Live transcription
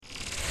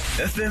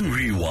FM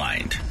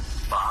Rewind.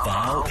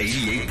 File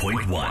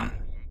 88.1.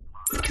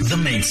 The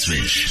Main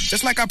Switch.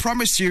 Just like I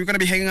promised you, we're going to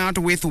be hanging out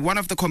with one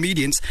of the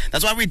comedians.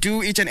 That's what we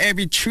do each and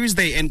every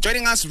Tuesday. And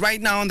joining us right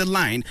now on the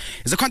line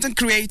is a content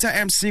creator,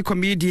 MC,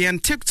 comedian,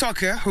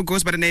 TikToker who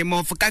goes by the name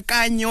of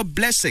Kakanyo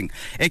Blessing,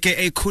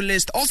 aka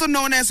Coolest, also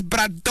known as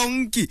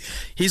Bradonki.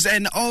 He's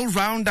an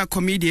all-rounder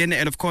comedian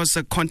and, of course,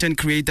 a content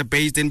creator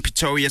based in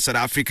Pretoria, South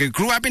Africa.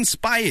 Grew up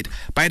inspired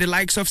by the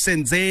likes of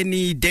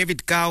Senzeni,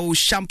 David Gao,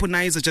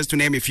 Shampunizer, just to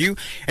name a few.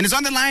 And he's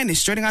on the line.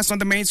 He's joining us on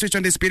the Main Switch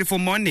on this beautiful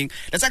morning.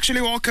 Let's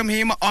actually welcome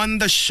him on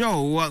the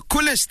show.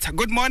 Coolest,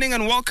 good morning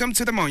and welcome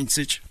to the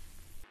message.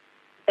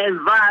 And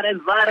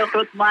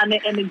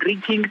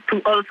greetings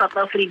to all South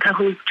Africa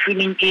who's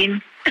tuning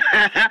in.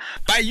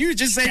 By you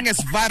just saying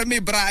Esvar me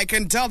bra, I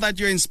can tell that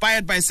you're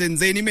inspired by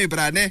Senzeni me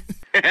bra, ne?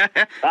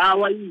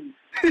 How are you?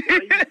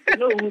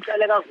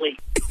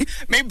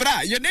 Me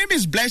bra, your name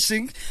is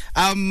Blessing,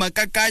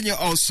 Kakanyo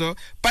also.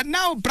 But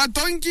now,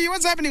 Bradonki,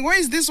 what's happening? Where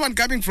is this one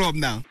coming from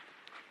now?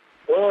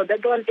 Oh,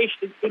 that one is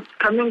it's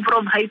coming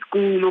from high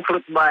school.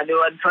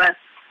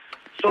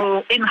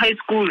 So in high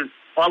school,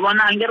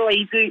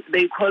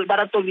 they call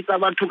Baratovita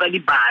Batukadi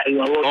Bari.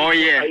 Oh,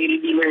 yeah.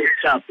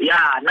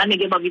 Yeah,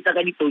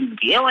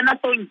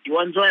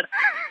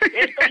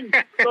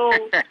 so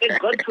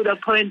it got to the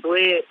point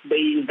where they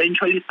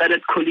eventually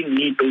started calling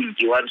me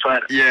Tongi once.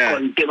 Yeah.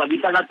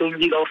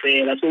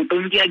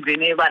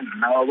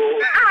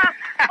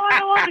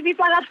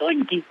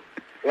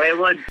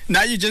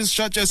 Now you just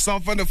shot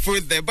yourself on the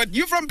foot there. But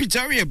you're from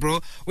Pretoria,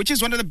 bro, which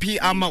is one of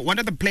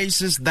the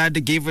places that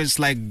gave us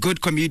like good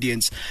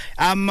comedians.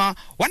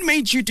 What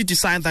made you to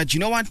decide that,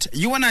 you know what,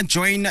 you want to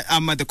join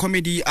the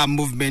comedy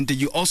movement?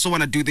 You also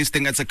want to do this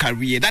thing as a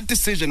career. That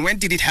decision, when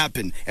did it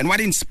happen, and what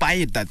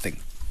inspired that thing?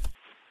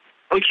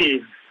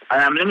 Okay,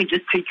 let me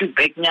just take you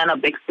back,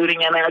 backstory,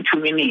 2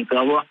 minutes.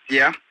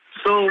 Yeah.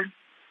 So,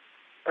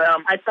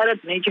 I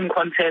started making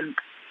content.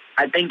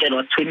 I think it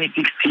was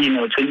 2016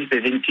 or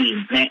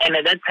 2017. And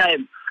at that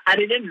time, I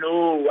didn't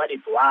know what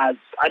it was.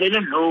 I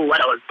didn't know what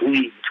I was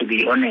doing, to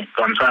be honest.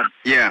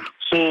 Yeah.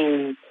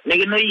 So,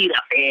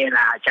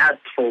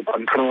 just for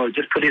control,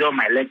 just put it on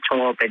my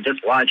laptop and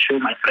just watch, show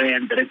my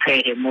friends,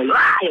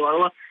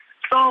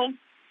 So,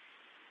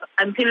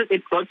 until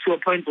it got to a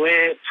point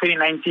where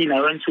 2019,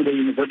 I went to the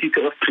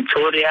University of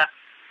Pretoria.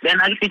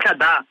 Then I featured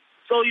that.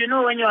 So, you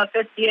know, when you are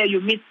first year,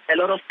 you meet a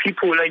lot of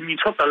people and you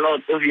talk a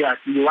lot,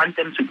 obviously. You want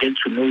them to get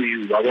to know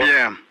you.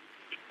 Yeah.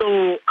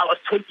 So, I was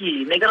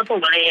talking,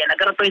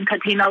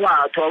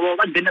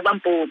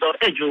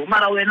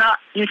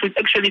 you should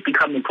actually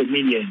become a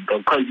comedian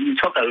because you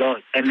talk a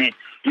lot and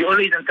you're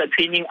always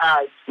entertaining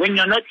us. When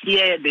you're not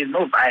here, there's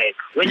no vibe.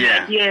 When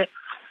you're here,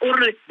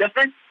 the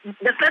first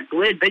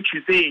word that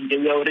you say,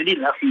 we're already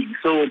laughing.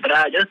 So,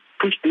 just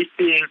push this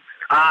thing.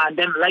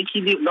 Then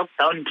luckily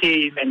lockdown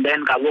came and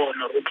then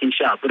okay,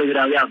 sharp.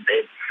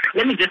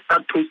 Let me just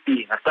start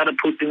posting. I started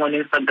posting on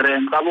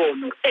Instagram.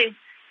 Hey,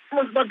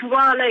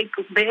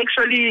 they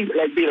actually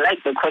they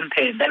like the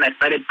content. Then I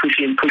started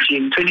pushing.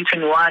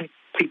 2021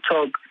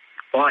 TikTok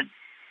on.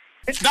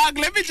 Doug,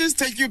 let me just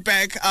take you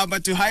back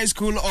to high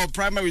school or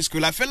primary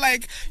school. I feel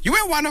like you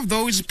were one of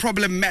those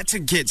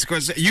problematic kids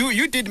because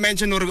you did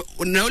mention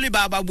Noli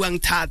Baba Buang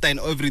Tata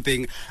and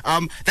everything.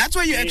 That's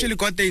where you actually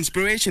got the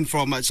inspiration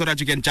from so that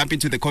you can jump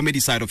into the comedy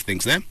side of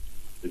things, eh?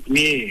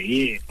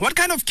 Yeah. What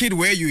kind of kid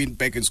were you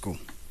back in school?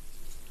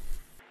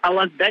 I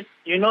was that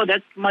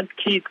smart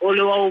kid. All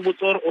over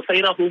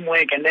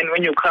homework, and then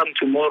when you come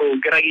tomorrow,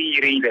 you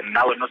read and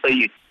now no say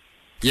it.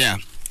 Yeah.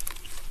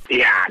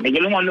 Yeah,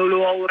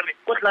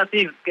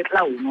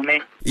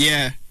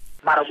 Yeah.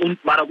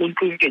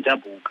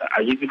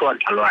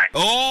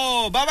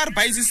 Oh, Baba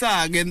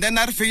Paisisag, and then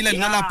I feel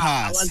another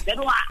pass. That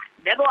one.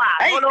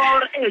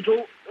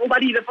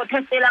 Nobody the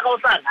protest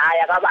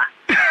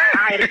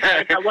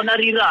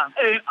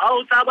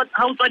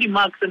how the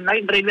marks and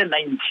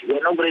 990.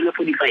 We're not grade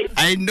 45.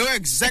 I know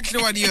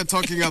exactly what you're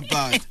talking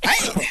about.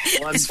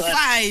 It's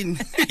fine.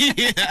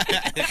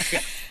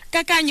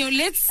 Kakanyo,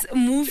 let's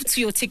move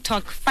to your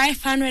TikTok.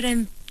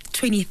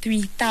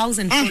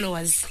 523,000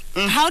 followers.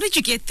 How did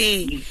you get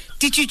there?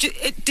 Did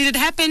it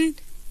happen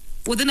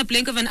within a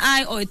blink of an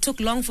eye, or it took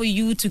long for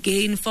you to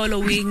gain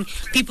following?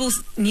 People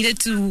needed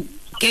to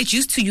get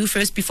used to you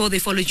first before they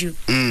followed you,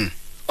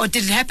 or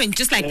did it happen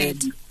just like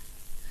that?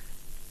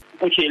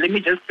 Okay, let me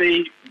just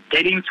say,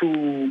 getting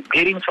from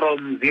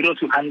 0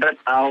 to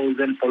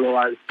 100,000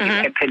 followers, it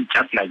happened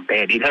just like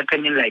that. It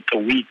happened in like a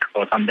week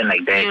or something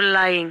like that. You're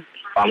lying.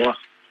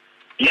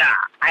 Yeah,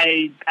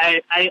 I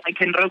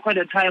can record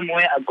a time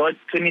where I got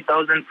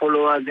 20,000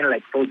 followers in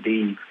like 4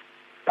 days,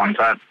 one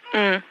time,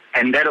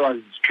 and that was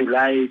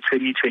July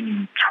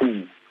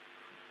 2022.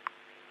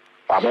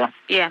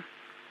 Yeah.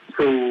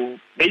 So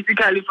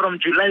basically, from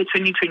July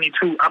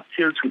 2022 up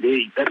till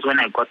today, that's when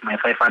I got my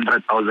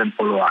 500,000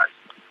 followers.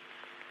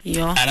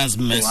 Yeah. That is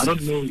messy. So I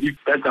don't know if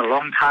that's a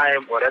long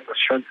time or that's a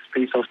short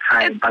space of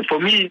time. But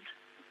for me,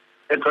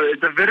 it's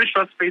a very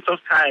short space of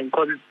time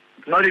because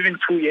it's not even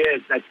 2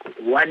 years, like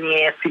 1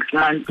 year, 6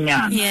 months.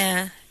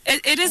 Yeah.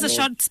 It is a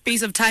short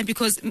space of time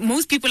because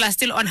most people are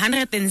still on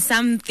 100 and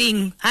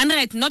something,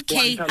 100, not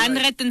K,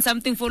 100 and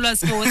something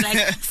followers for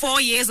like 4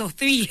 years or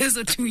 3 years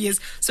or 2 years.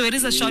 So it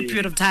is a short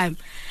period of time.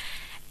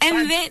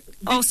 And then,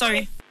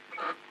 sorry.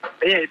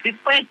 Yeah,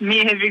 despite me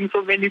having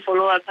so many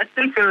followers, I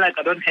still feel like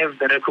I don't have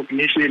the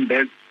recognition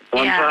that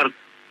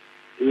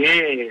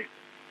Yeah.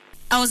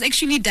 I was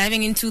actually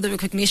diving into the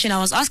recognition. I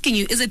was asking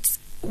you, is it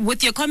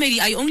with your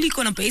comedy, are you only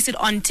going to base it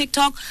on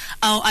TikTok,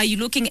 or are you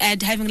looking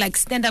at having like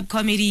stand-up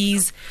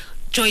comedies,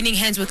 joining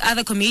hands with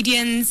other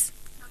comedians,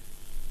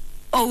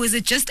 or is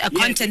it just a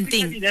content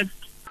thing?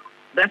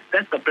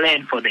 That's the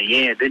plan for the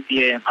year. This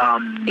year,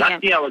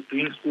 last year I was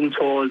doing school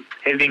tours,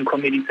 having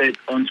comedy sets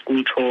on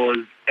school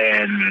tours,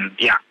 and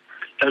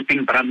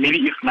helping. But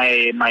maybe if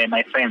my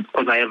friends,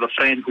 because I have a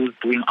friend who's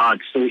doing art,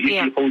 so if he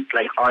hosts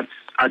like art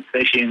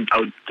sessions, I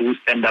would do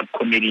stand-up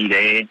comedy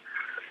there.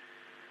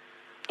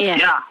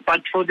 Yeah,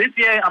 but for this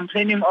year, I'm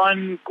planning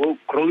on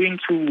growing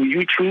to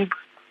YouTube.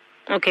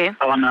 Okay.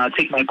 I want to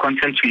take my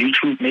content to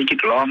YouTube, make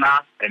it longer,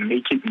 and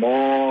make it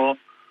more,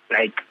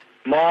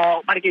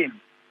 but again,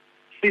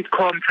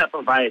 sitcom type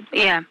of vibe.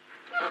 Yeah.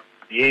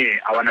 Yeah,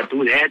 I want to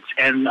do that.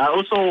 And I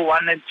also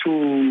wanted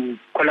to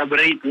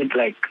collaborate with,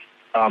 like,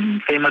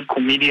 famous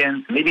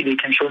comedians. Maybe they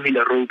can show me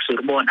the ropes.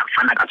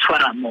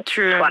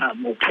 True.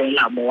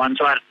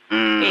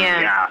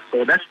 Yeah,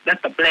 so that's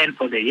the plan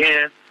for the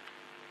year.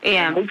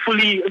 Yeah. And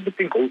hopefully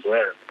everything goes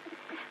well.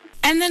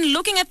 And then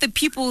looking at the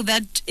people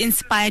that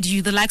inspired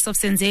you, the likes of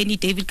Senzeni,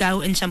 David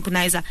Gao, and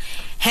Champunizer,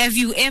 have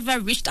you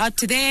ever reached out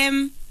to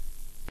them?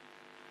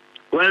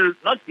 Well,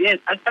 not yet.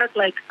 I felt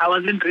like I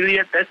wasn't really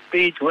at that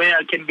stage where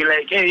I can be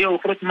like, hey, yo,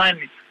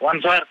 Fruitman,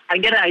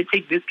 I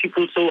take these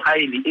people so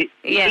highly.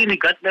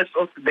 Regardless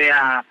of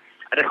their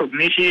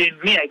recognition,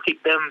 I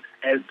take them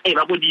as, hey,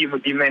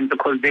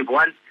 because they've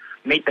once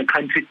made the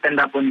country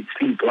stand up on its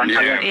feet.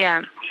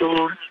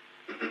 So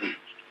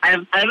I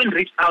haven't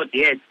reached out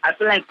yet. I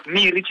feel like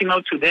me reaching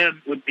out to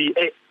them would be,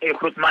 hey,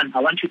 Fruitman, I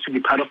want you to be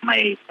part of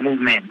my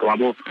movement. Like,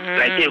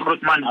 hey,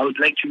 Fruitman, I would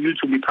like you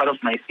to be part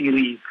of my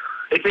series.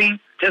 I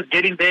think just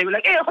getting there,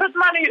 like, hey,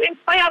 Fruitman, you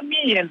inspire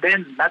me, and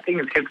then nothing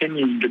is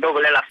happening.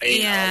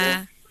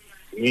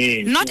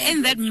 Not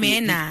in that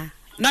manner.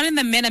 Not in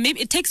the manner. Maybe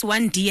it takes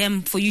one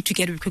DM for you to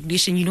get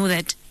recognition. You know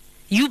that.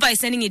 You by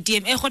sending a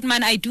DM, hey,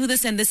 Fruitman, I do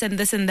this and this and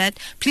this and that.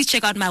 Please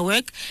check out my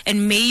work,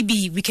 and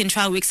maybe we can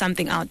try to work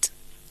something out.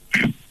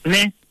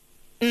 Ne?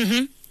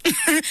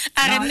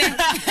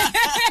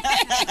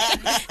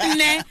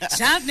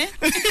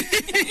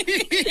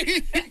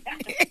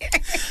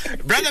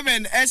 Brother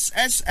man, as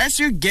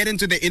you get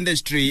into the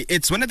industry,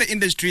 it's one of the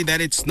industry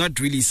that it's not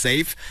really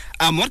safe.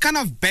 What kind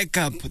of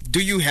backup do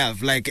you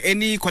have? Like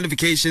any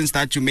qualifications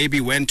that you maybe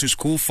went to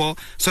school for,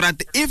 so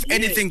that if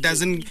anything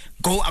doesn't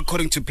go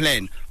according to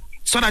plan,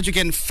 so that you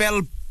can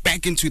fall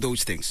back into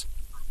those things?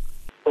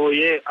 Oh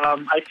yeah,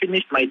 I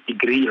finished my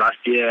degree last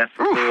year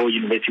for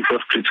University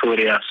of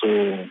Pretoria,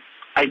 so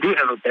I do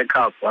have a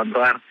backup.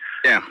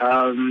 Yeah.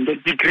 The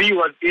degree I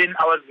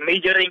was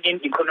majoring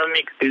in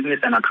economics, business,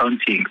 and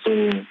accounting. So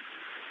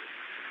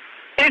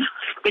if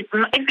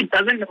it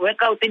doesn't work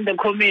out in the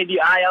comedy,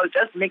 I'll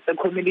just make the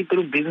comedy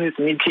through business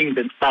meetings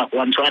and stuff.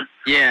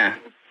 Yeah.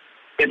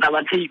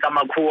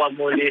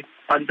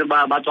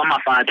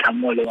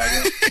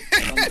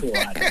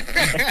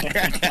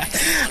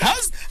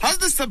 How's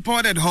the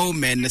support at home,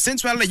 man?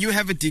 Since you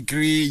have a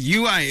degree,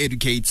 you are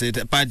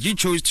educated, but you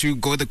chose to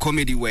go the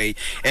comedy way,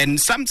 and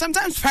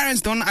sometimes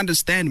parents don't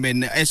understand,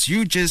 man. As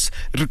you just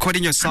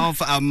recording yourself,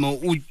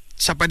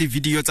 chapati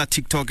videos at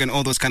TikTok and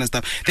all those kind of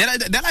stuff,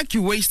 they're like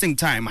you wasting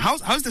time.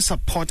 How's the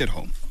support at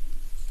home?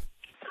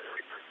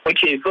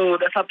 Okay, so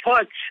the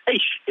support,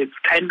 it's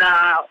kind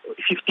of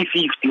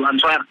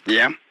 50-50.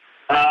 Yeah.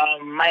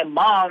 My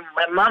mom,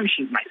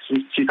 she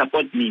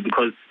supports me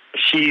because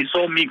she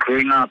saw me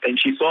growing up and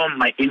she saw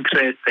my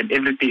interests and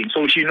everything.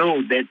 So she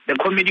knows that the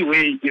comedy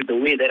way is the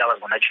way that I was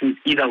going to choose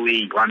either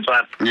way.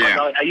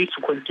 I used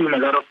to consume a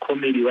lot of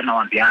comedy when I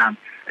was young.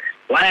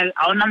 While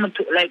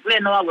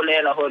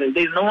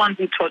there's no one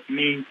who taught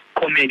me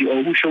comedy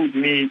or who showed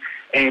me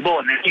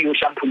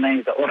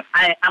or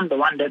I am the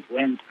one that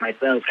went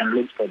myself and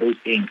looked for those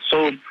things.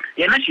 So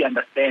she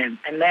understands.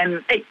 And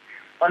then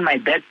on my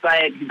dad's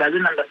side, he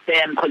doesn't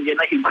understand because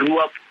he grew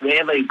up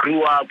wherever he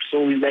grew up.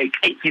 So he's like,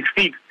 he's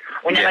fixed.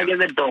 When you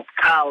give a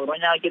doctor, when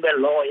you give a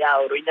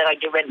lawyer, when you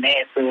give a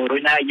nurse, or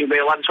when you give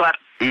a one.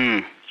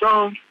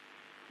 So,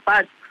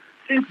 but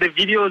since the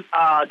videos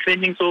are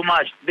trending so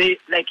much, they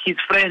like his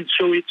friends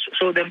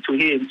show them to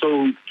him.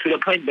 So to the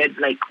point that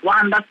like,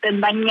 one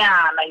understand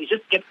he's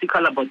just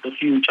skeptical about the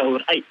future.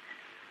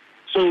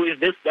 So is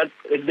this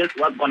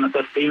what's gonna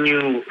sustain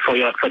you for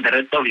the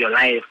rest of your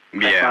life?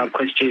 Yeah.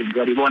 Question.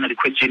 What you want to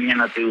question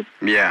too.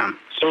 Yeah.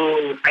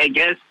 So I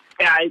guess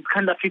it's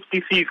kind of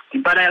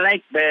 50-50, but I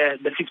like the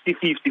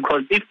 50-50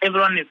 because if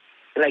everyone is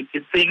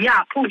saying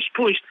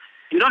push,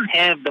 you don't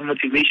have the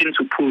motivation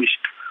to push.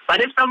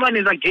 But if someone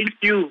is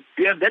against you,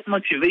 you have that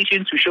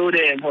motivation to show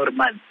them,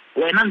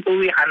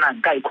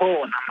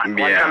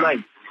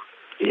 man.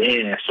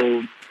 Yeah.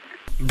 So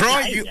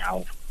Bro,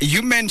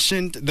 you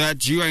mentioned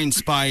that you are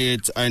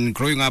inspired and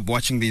growing up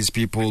watching these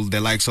people, the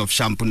likes of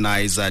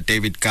Shampunizer,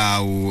 David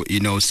Kau,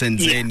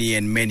 Senzeni,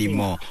 and many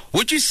more.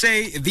 Would you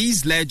say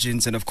these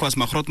legends and, of course,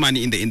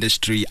 Mahrotmani in the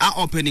industry are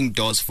opening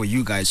doors for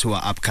you guys who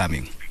are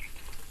upcoming?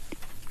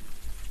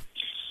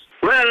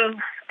 Well,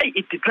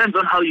 it depends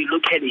on how you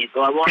look at it.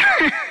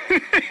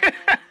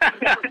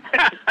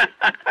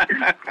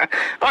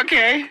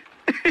 Okay.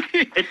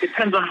 It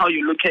depends on how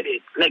you look at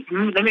it. Like,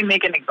 let me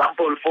make an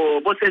example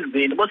for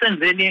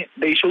Bosenzeni.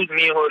 They showed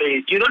me how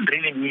you don't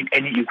really need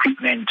any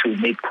equipment to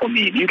make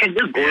comedy. You can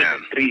just go in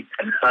the street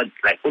and start,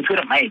 like,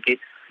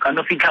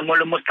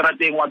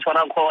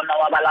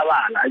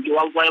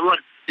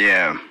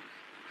 yeah.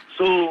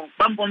 So,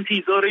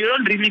 you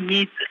don't really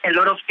need a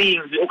lot of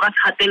things. I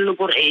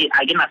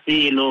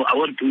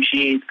won't do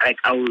shit. Like,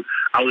 I'll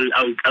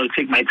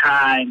take my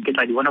time.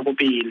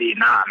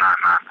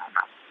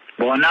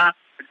 Nah.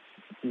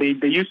 They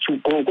used to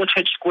go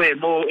Church Square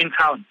more in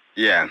town.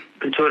 Yeah.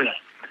 Pretoria.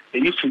 They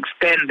used to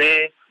stand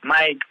there,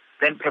 mic,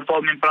 then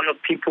perform in front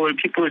of people.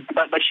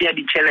 But she had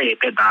the chele.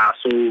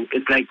 So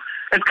it's like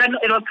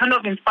it was kind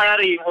of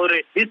inspiring.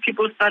 These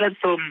people started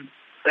from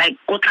like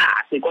go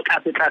class, where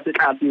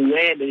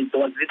there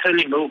was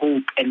literally no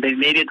hope, and they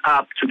made it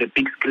up to the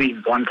big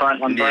screens one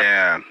time.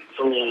 Yeah.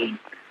 So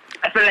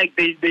I feel like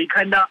they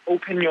kind of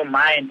open your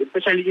mind,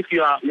 especially if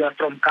you are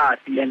from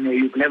Kasi and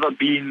you've never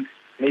been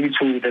maybe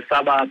to the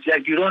suburbs.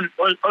 Like you don't,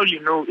 all you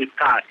know is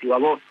Kasi.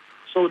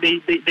 So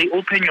they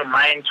open your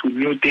mind to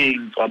new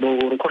things. I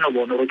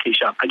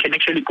can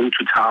actually go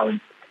to town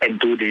and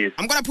do this.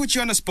 I'm gonna put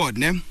you on the spot,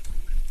 ne?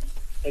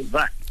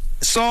 Exactly.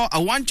 So I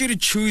want you to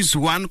choose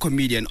one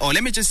comedian, or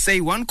let me just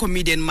say one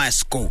comedian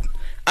must go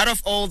out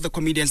of all the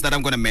comedians that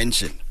I'm gonna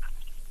mention.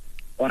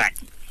 All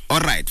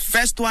right.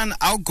 First one,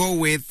 I'll go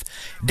with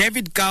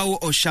David Kau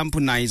or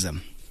Shampunizer.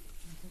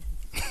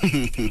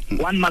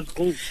 One must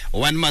go.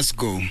 One must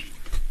go.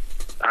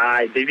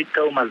 David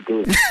Kau must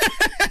go.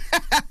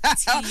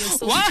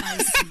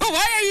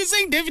 Why are you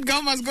saying David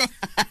Kau must go?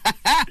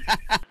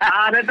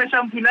 That's a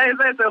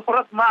Shampunizer. It's a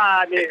hot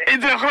man.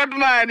 It's a hot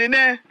man,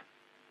 innit?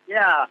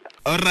 Yeah.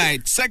 All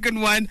right. Second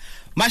one,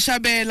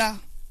 Mashabela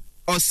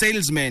or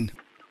Salesman?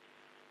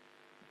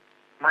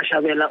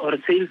 Mashabela or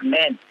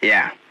Salesman?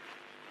 Yeah.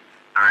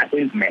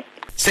 Salesman.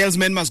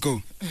 Salesman must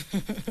go.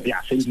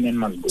 Yeah, Salesman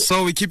must go.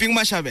 So we're keeping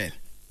Mashabela?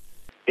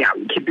 Yeah,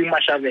 we're keeping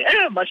Mashabela.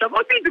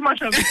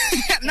 Mashabela.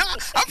 No,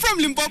 I'm from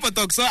Limpopo,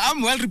 talk, so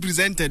I'm well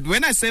represented.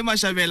 When I say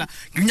Mashabela,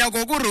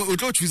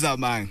 Nyagogoro choose a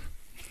man.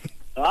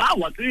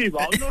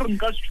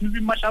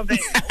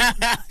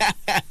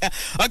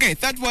 Okay,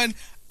 third one,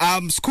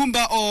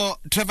 Skumba or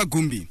Trevor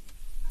Gumbi?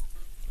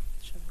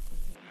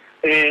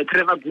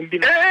 Trevor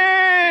Gumbi.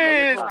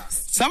 Hey!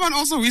 Someone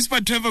also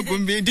whispered Trevor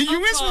Gumbi. Did you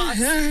whisper?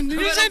 Did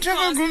you say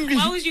Trevor Gumbi?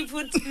 Why would you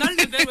put, not in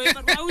the bad way,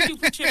 but why would you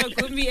put Trevor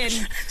Gumbi and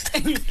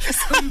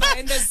Skumba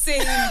in the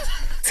same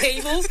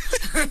table?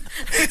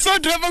 So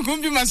Trevor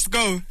Gumbi must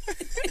go.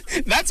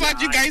 That's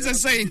what you guys are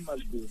saying.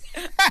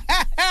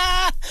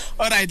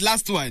 All right,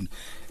 last one.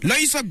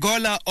 Loisa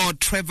Gola or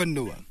Trevor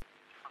Noah?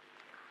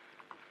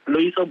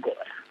 Loisa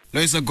Gola.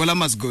 Loisa Gola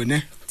must go,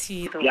 ne?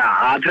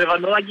 Yeah, Trevor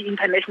Noah is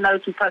international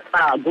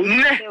superstar. Go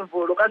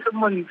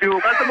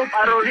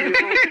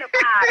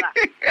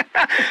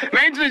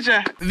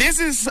This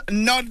is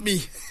not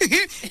me.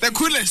 The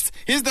coolest.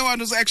 He's the one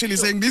who's actually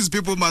saying these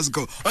people must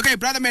go. Okay,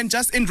 brother man,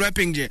 just in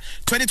wrapping,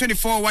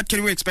 2024, what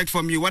can we expect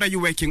from you? What are you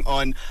working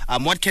on?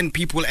 What can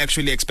people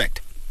actually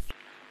expect?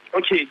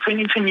 Okay,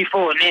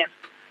 2024, ne?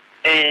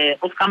 Yes,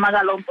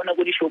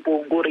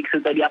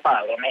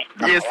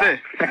 sir.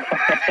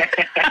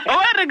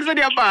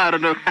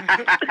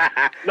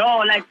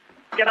 No, like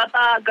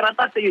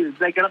grata sales,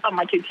 like grata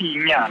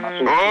marketing,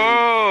 yeah.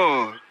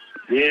 Oh,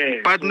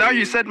 yeah. But now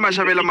you said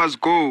Mashabela must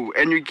go,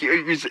 and you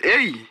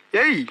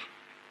hey.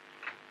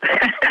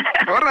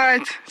 All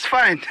right, it's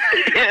fine.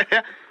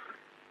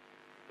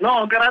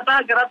 No,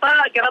 grata,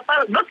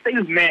 not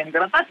salesman,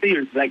 grata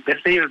sales, like the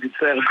sales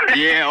itself.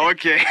 Yeah,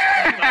 okay.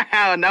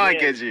 Now I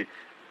get you.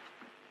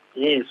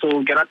 Yeah,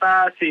 so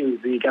Kerata sales,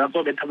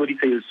 Kerato Betaburi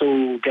sales, so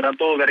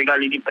Kerato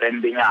Vergali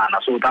branding,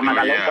 so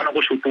Tamagala go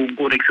shoot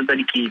go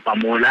Rexitaki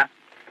Pamola.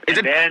 And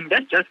then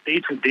that's just day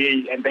to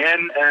day. And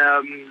then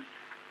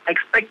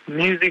expect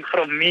music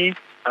from me,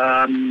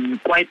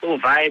 quite a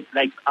vibe,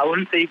 like I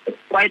wouldn't say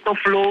quite a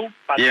flow,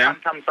 but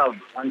some sound.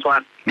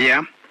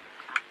 Yeah.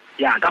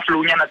 Yeah, that's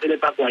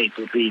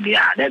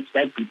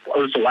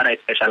also what I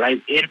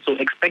specialize in. So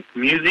expect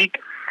music.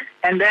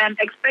 And then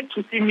expect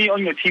to see me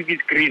on your TV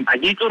screen.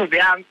 Expect to see me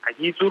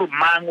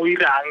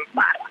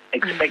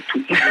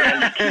on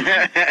the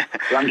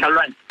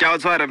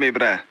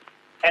TV.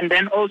 And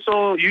then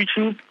also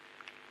YouTube.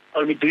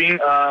 I'll be doing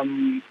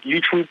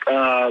YouTube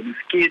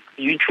skits,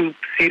 YouTube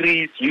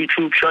series,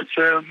 YouTube short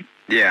film.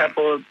 Yeah.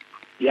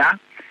 Yeah.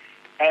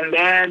 And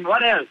then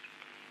what else?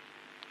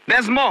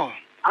 There's more.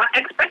 I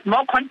expect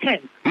more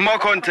content. More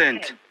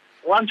content.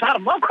 More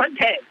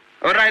content.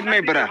 All right,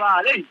 my brother.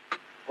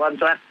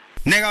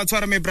 Nega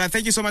Otwara, bro,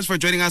 thank you so much for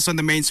joining us on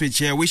the main switch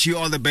here. Wish you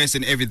all the best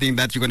in everything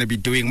that you're going to be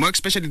doing, more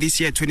especially this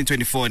year,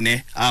 2024.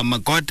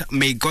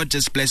 May God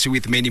just bless you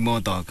with many more,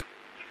 dog.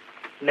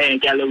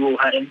 And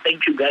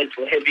thank you guys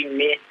for having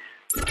me.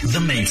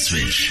 The Main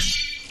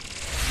Switch.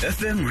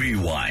 FM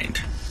Rewind.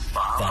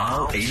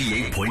 File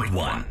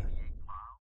 88.1.